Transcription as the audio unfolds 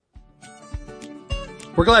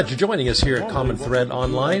We're glad you're joining us here at Common Thread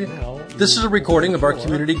Online. This is a recording of our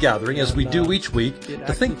community gathering as we do each week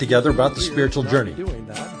to think together about the spiritual journey.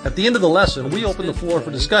 At the end of the lesson, we open the floor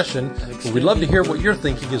for discussion, but we'd love to hear what you're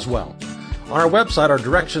thinking as well. On our website are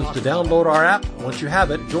directions to download our app. Once you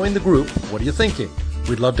have it, join the group. What are you thinking?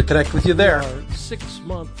 We'd love to connect with you there. We are 6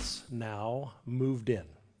 months now moved in.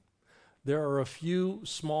 There are a few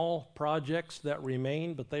small projects that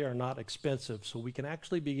remain, but they are not expensive, so we can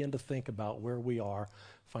actually begin to think about where we are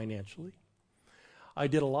financially. I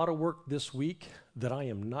did a lot of work this week that I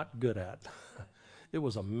am not good at. It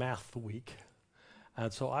was a math week.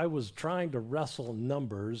 And so I was trying to wrestle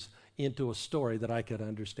numbers into a story that I could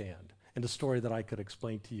understand and a story that I could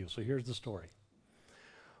explain to you. So here's the story.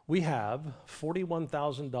 We have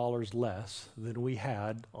 $41,000 less than we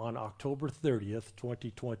had on October 30th,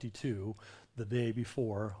 2022, the day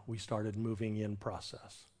before we started moving in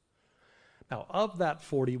process. Now, of that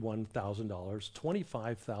 $41,000,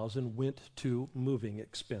 $25,000 went to moving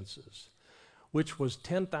expenses, which was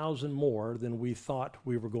 $10,000 more than we thought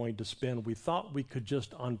we were going to spend. We thought we could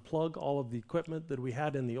just unplug all of the equipment that we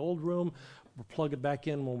had in the old room, plug it back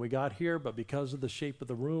in when we got here, but because of the shape of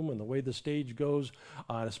the room and the way the stage goes,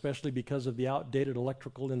 especially because of the outdated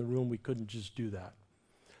electrical in the room, we couldn't just do that.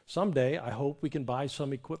 Someday, I hope we can buy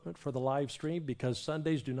some equipment for the live stream because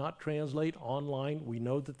Sundays do not translate online. We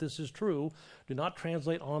know that this is true. Do not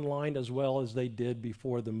translate online as well as they did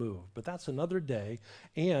before the move. But that's another day.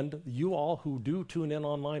 And you all who do tune in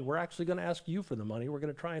online, we're actually going to ask you for the money. We're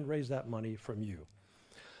going to try and raise that money from you.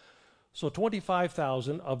 So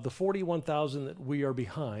 $25,000 of the $41,000 that we are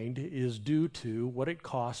behind is due to what it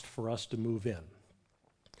cost for us to move in.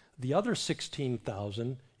 The other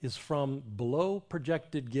 $16,000 is from below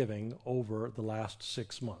projected giving over the last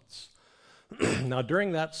 6 months. Now,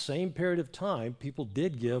 during that same period of time, people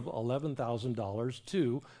did give $11,000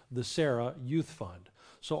 to the Sarah Youth Fund.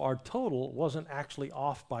 So our total wasn't actually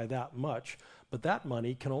off by that much, but that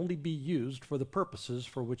money can only be used for the purposes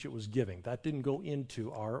for which it was giving. That didn't go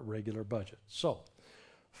into our regular budget. So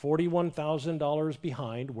 $41,000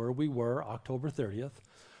 behind where we were October 30th.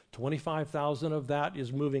 $25,000 of that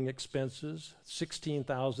is moving expenses,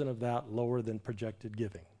 $16,000 of that lower than projected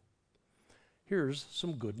giving. Here's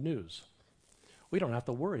some good news. We don't have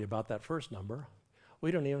to worry about that first number.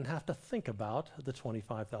 We don't even have to think about the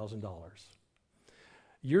 $25,000.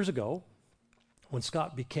 Years ago, when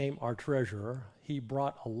Scott became our treasurer, he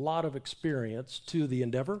brought a lot of experience to the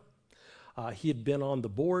endeavor. He had been on the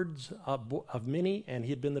boards of many, and he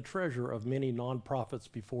had been the treasurer of many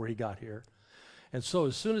nonprofits before he got here. And so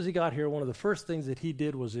as soon as he got here, one of the first things that he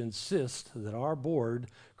did was insist that our board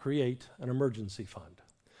create an emergency fund.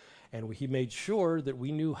 And he made sure that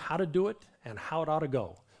we knew how to do it and how it ought to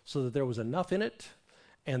go, so that there was enough in it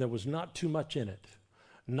and there was not too much in it.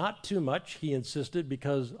 Not too much, he insisted,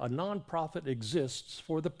 because a nonprofit exists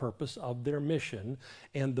for the purpose of their mission,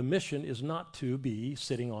 and the mission is not to be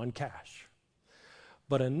sitting on cash.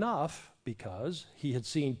 But enough because he had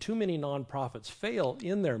seen too many nonprofits fail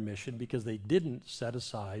in their mission because they didn't set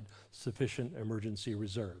aside sufficient emergency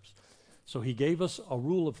reserves. So he gave us a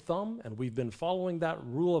rule of thumb, and we've been following that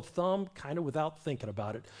rule of thumb kind of without thinking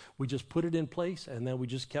about it. We just put it in place, and then we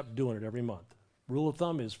just kept doing it every month. Rule of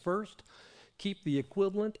thumb is, first, keep the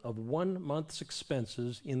equivalent of 1 month's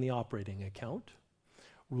expenses in the operating account.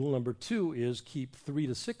 Rule number 2 is keep 3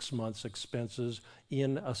 to 6 months' expenses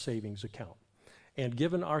in a savings account. And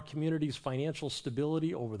given our community's financial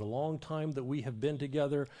stability over the long time that we have been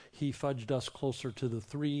together, he fudged us closer to the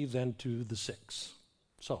 3 than to the 6.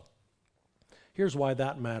 So, here's why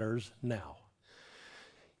that matters now.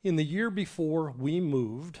 In the year before we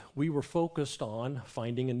moved, we were focused on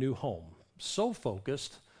finding a new home. So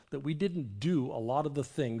focused that we didn't do a lot of the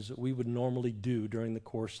things that we would normally do during the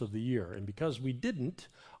course of the year. And because we didn't,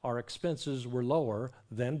 our expenses were lower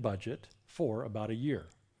than budget for about a year.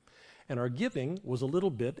 And our giving was a little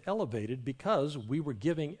bit elevated because we were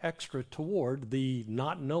giving extra toward the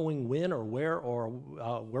not knowing when or where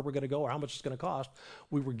we're going to go or how much it's going to cost.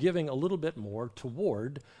 We were giving a little bit more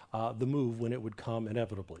toward the move when it would come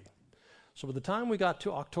inevitably. So by the time we got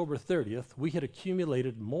to October 30th, we had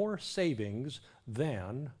accumulated more savings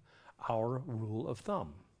than our rule of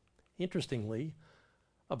thumb. Interestingly,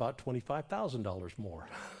 about $25,000 more.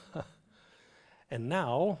 And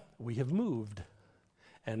now we have moved.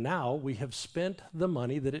 And now we have spent the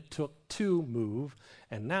money that it took to move,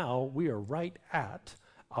 and now we are right at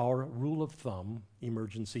our rule of thumb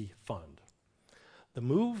emergency fund. The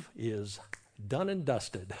move is done and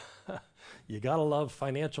dusted. You gotta love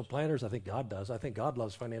financial planners. I think God does. I think God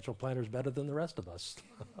loves financial planners better than the rest of us.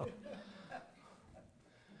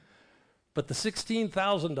 But the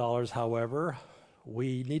 $16,000, however,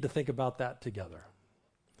 we need to think about that together.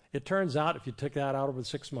 It turns out if you took that out over the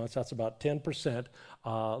 6 months, that's about 10%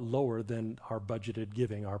 lower than our budgeted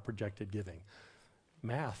giving, our projected giving.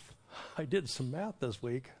 Math. I did some math this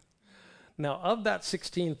week. Now, of that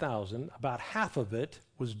 16,000, about half of it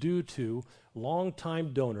was due to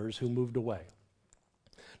longtime donors who moved away.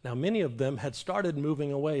 Now, many of them had started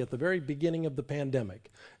moving away at the very beginning of the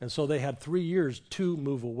pandemic, and so they had 3 years to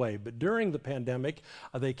move away. But during the pandemic,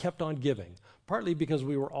 they kept on giving, partly because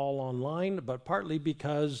we were all online, but partly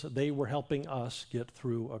because they were helping us get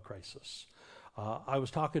through a crisis. I was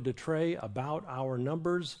talking to Trey about our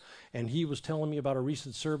numbers, and he was telling me about a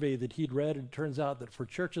recent survey that he'd read, and it turns out that for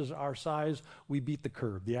churches our size, we beat the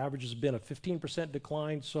curve. The average has been a 15%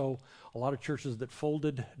 decline, so a lot of churches that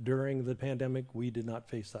folded during the pandemic, we did not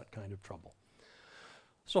face that kind of trouble.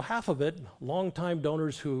 So half of it, longtime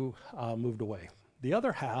donors who moved away. The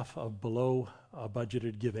other half of below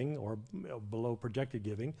budgeted giving or below projected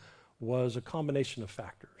giving was a combination of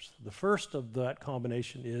factors. The first of that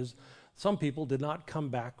combination is some people did not come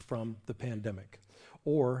back from the pandemic,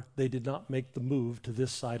 or they did not make the move to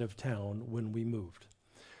this side of town when we moved.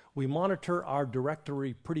 We monitor our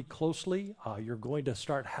directory pretty closely. You're going to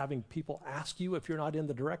start having people ask you if you're not in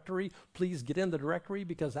the directory, please get in the directory,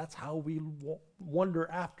 because that's how we wonder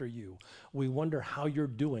after you. We wonder how you're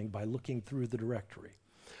doing by looking through the directory.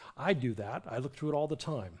 I do that. I look through it all the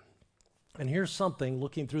time. And here's something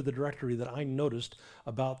looking through the directory that I noticed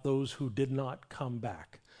about those who did not come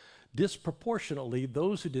back. Disproportionately,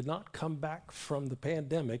 those who did not come back from the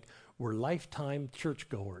pandemic were lifetime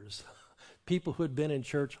churchgoers, people who had been in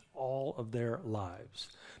church all of their lives.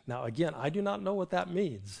 Now, again, I do not know what that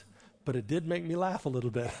means, but it did make me laugh a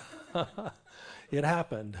little bit. It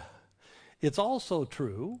happened. It's also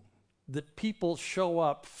true that people show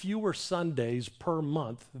up fewer Sundays per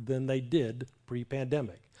month than they did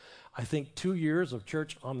pre-pandemic. I think 2 years of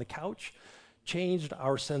church on the couch changed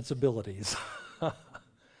our sensibilities.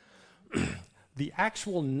 The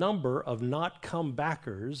actual number of not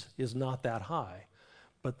come-backers is not that high,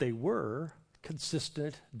 but they were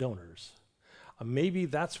consistent donors. Maybe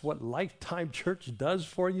that's what Lifetime Church does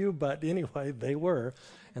for you, but anyway, they were.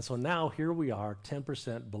 And so now here we are,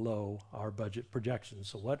 10% below our budget projections.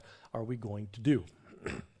 So what are we going to do?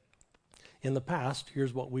 In the past,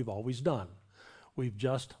 here's what we've always done. We've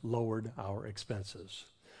just lowered our expenses.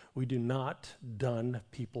 We do not dun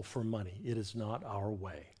people for money. It is not our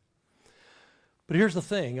way. But here's the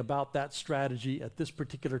thing about that strategy at this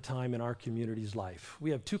particular time in our community's life.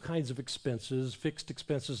 We have two kinds of expenses, fixed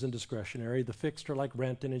expenses and discretionary. The fixed are like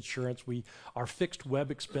rent and insurance. Our fixed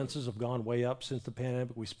web expenses have gone way up since the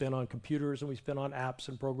pandemic. We spend on computers and we spend on apps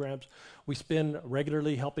and programs. We spend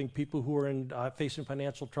regularly helping people who are facing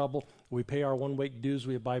financial trouble. We pay our one-week dues.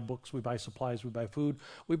 We buy books. We buy supplies. We buy food.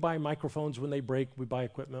 We buy microphones when they break. We buy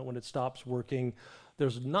equipment when it stops working.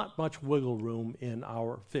 There's not much wiggle room in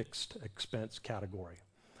our fixed expense category.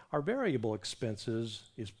 Our variable expenses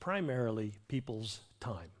is primarily people's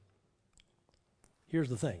time. Here's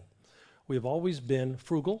the thing. We have always been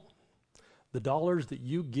frugal. The dollars that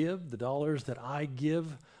you give, the dollars that I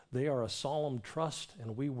give, they are a solemn trust,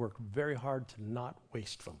 and we work very hard to not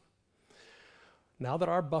waste them. Now that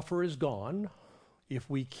our buffer is gone, if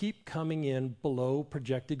we keep coming in below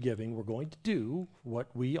projected giving, we're going to do what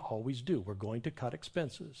we always do. We're going to cut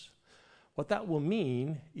expenses. What that will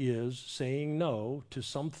mean is saying no to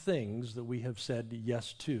some things that we have said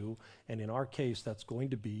yes to, and in our case, that's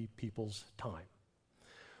going to be people's time.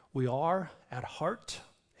 We are, at heart,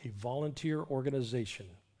 a volunteer organization.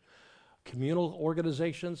 Communal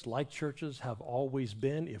organizations, like churches, have always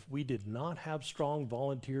been. If we did not have strong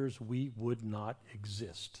volunteers, we would not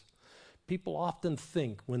exist. People often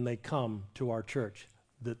think when they come to our church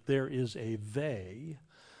that there is a they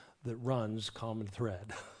that runs Common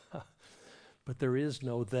Thread. But there is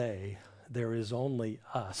no they. There is only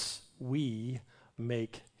us. We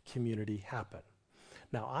make community happen.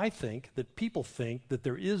 Now, I think that people think that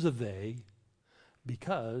there is a they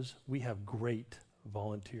because we have great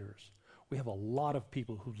volunteers. We have a lot of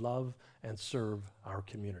people who love and serve our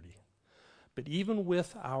community. But even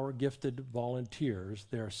with our gifted volunteers,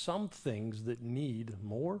 there are some things that need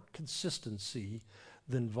more consistency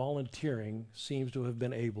than volunteering seems to have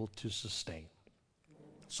been able to sustain.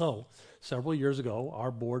 So, several years ago,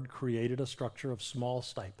 our board created a structure of small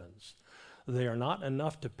stipends. They are not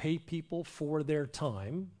enough to pay people for their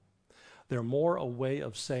time. They're more a way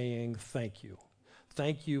of saying thank you.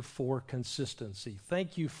 Thank you for consistency.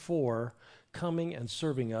 Thank you for coming and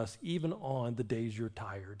serving us even on the days you're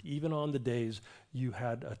tired, even on the days you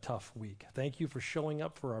had a tough week. Thank you for showing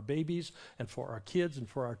up for our babies and for our kids and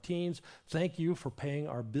for our teens. Thank you for paying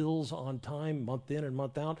our bills on time, month in and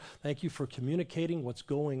month out. Thank you for communicating what's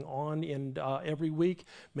going on in every week,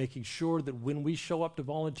 making sure that when we show up to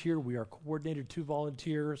volunteer, we are coordinated to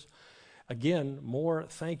volunteers. Again, more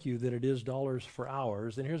thank you than it is dollars for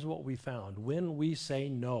hours. And here's what we found. When we say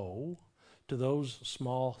no to those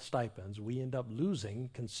small stipends, we end up losing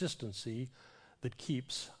consistency that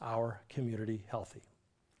keeps our community healthy.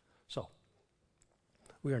 So,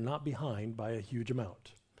 we are not behind by a huge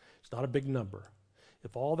amount. It's not a big number.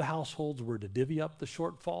 If all the households were to divvy up the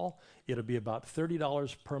shortfall, it'll be about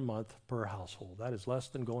 $30 per month per household. That is less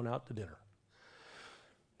than going out to dinner.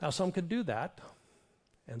 Now, some could do that,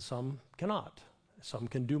 and some cannot. Some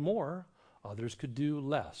can do more, others could do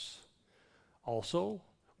less. Also,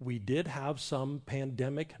 we did have some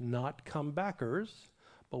pandemic not comebackers,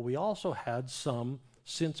 but we also had some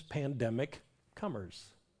since pandemic comers.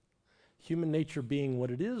 Human nature being what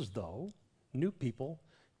it is, though, new people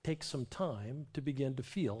take some time to begin to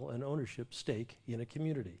feel an ownership stake in a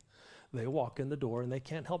community. They walk in the door and they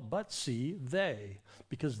can't help but see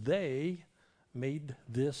because they made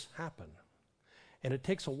this happen. And it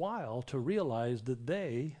takes a while to realize that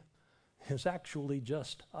they is actually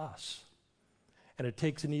just us. And it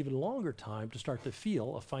takes an even longer time to start to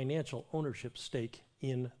feel a financial ownership stake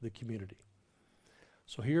in the community.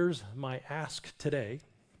 So here's my ask today.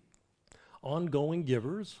 Ongoing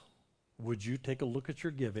givers, would you take a look at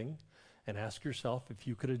your giving and ask yourself if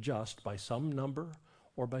you could adjust by some number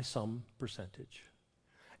or by some percentage?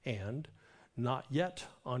 And not yet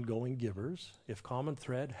ongoing givers, if Common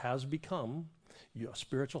Thread has become a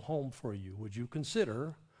spiritual home for you, would you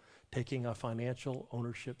consider taking a financial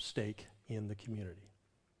ownership stake in the community?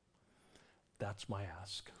 That's my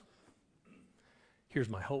ask. Here's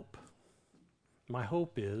my hope. My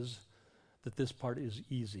hope is that this part is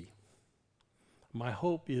easy. My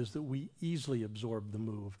hope is that we easily absorb the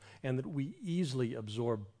move and that we easily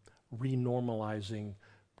absorb renormalizing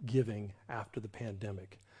giving after the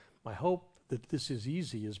pandemic. My hope that this is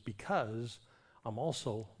easy is because I'm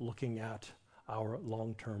also looking at our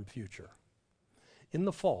long-term future. In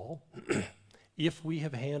the fall, if we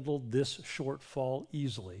have handled this shortfall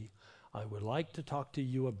easily, I would like to talk to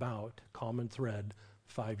you about Common Thread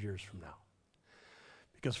 5 years from now.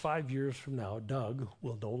 Because 5 years from now, Doug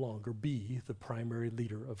will no longer be the primary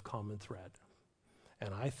leader of Common Thread.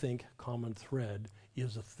 And I think Common Thread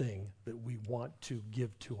is a thing that we want to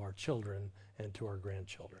give to our children and to our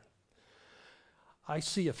grandchildren. I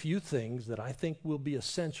see a few things that I think will be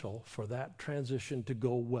essential for that transition to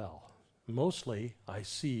go well. Mostly, I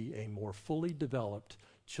see a more fully developed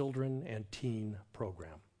children and teen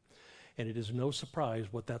program. And it is no surprise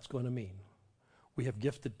what that's going to mean. We have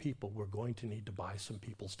gifted people. We're going to need to buy some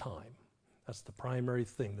people's time. That's the primary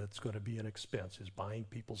thing that's going to be an expense, is buying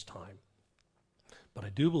people's time. But I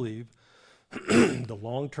do believe the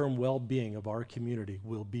long-term well-being of our community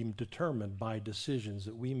will be determined by decisions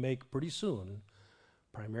that we make pretty soon,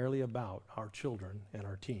 primarily about our children and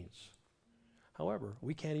our teens. However,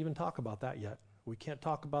 we can't even talk about that yet. We can't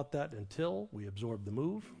talk about that until we absorb the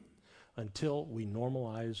move, until we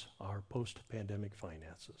normalize our post-pandemic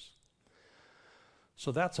finances.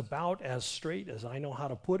 So that's about as straight as I know how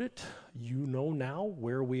to put it. You know now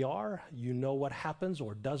where we are. You know what happens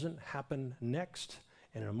or doesn't happen next.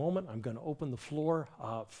 And in a moment, I'm going to open the floor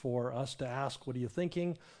for us to ask, what are you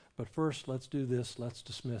thinking? But first, let's do this. Let's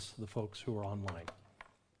dismiss the folks who are online.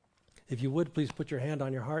 If you would, please put your hand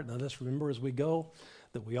on your heart. Now let's remember as we go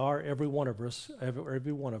that we are, every one of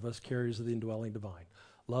us carries the indwelling divine.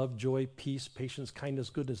 Love, joy, peace, patience, kindness,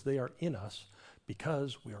 goodness, they are in us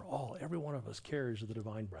because we are all, every one of us carries the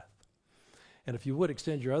divine breath. And if you would,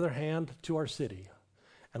 extend your other hand to our city.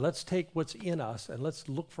 And let's take what's in us and let's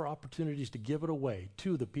look for opportunities to give it away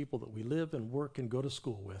to the people that we live and work and go to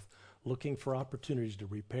school with, looking for opportunities to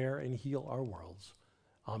repair and heal our worlds.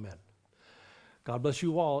 Amen. God bless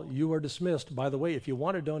you all. You are dismissed. By the way, if you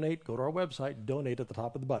want to donate, go to our website, donate at the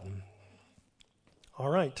top of the button. All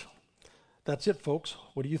right. That's it, folks.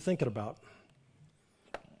 What are you thinking about?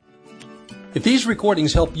 If these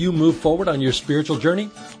recordings help you move forward on your spiritual journey,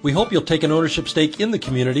 we hope you'll take an ownership stake in the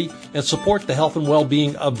community and support the health and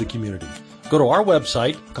well-being of the community. Go to our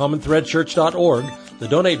website, commonthreadchurch.org. The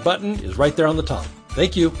donate button is right there on the top.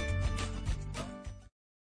 Thank you.